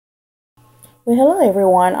Well, hello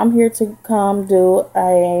everyone. I'm here to come do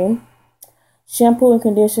a shampoo and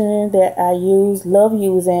conditioner that I love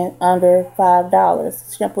using under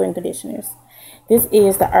 $5. Shampoo and conditioners. This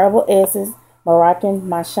is the Herbal Essence Moroccan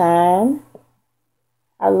My Shine.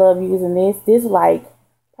 I love using this. This is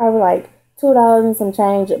probably like $2 and some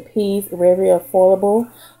change a piece. Very affordable,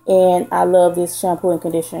 and I love this shampoo and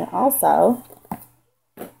conditioner also.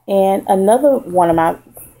 And another one of my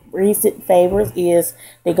recent favorites is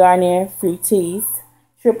the Garnier Fructis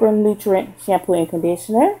Triple Nutrient Shampoo and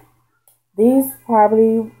Conditioner. These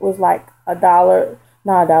probably was like $1,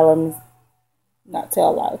 not $1, not tell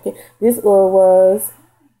a lot. Okay, this was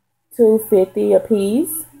 $2.50 a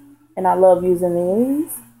piece, and I love using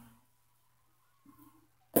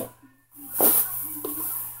these.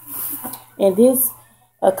 And this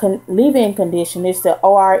leave-in conditioner is the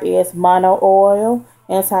ORS Mono Oil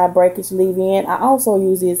Anti-Breakage Leave-In. I also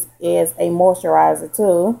use this as a moisturizer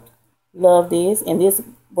too. Love this, and this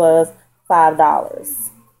was $5.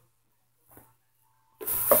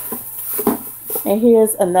 And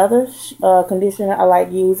here's another conditioner I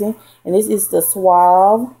like using, and this is the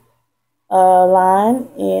Suave line,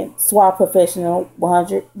 and Suave Professional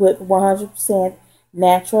 100 with 100%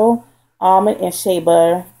 natural almond and shea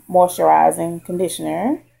butter moisturizing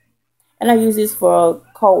conditioner. And I use this for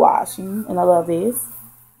co-washing, and I love this.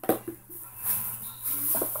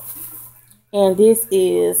 And this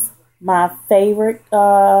is my favorite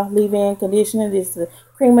leave-in conditioner. This is the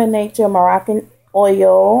Cream of Nature Moroccan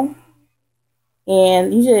Oil.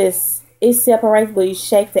 And it separates, but you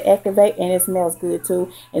shake to activate, and it smells good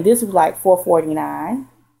too. And this was like $4.49.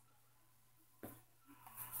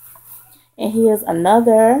 And here's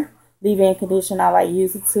another leave-in conditioner I like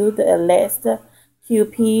using too, the Elasta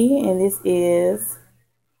QP. And this is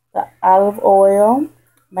the olive oil,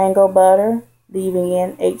 mango butter,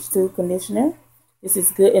 leave-in H2 conditioner. This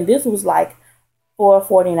is good, and this was like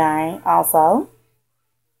 $4.49 also.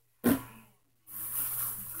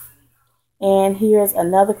 And here's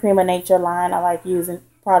another Cream of Nature line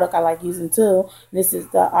product I like using too. This is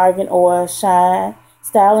the Argan Oil Shine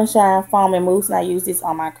Style and Shine Foam and Mousse, and I use this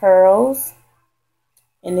on my curls.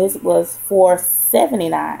 And this was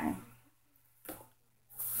 $4.79.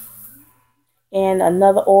 And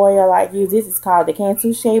another oil I like use, this is called the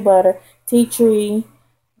Cantu Shea Butter Tea Tree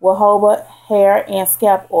Jojoba Hair and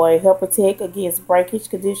Scalp Oil. Help protect against breakage,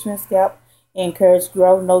 conditioner scalp, and encourage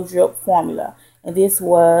growth. No drip formula. And this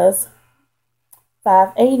was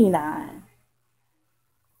 $5.89.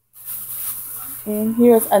 And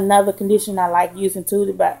here's another conditioner I like using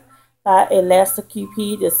too, by Elasta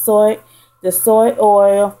QP, the soy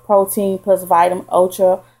oil protein plus vitamin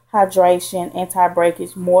ultra hydration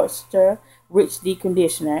anti-breakage moisture rich deep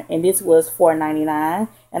conditioner. And this was $4.99.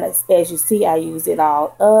 And as you see, I use it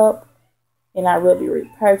all up, and I will be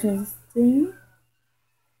repurchasing.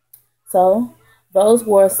 So those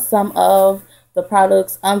were some of the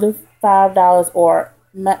products under $5 or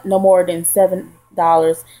no more than $7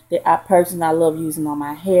 that I purchased and I love using on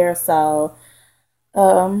my hair. So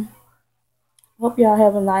hope y'all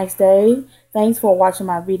have a nice day. Thanks for watching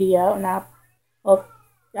my video, and I hope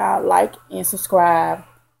y'all like and subscribe.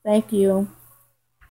 Thank you.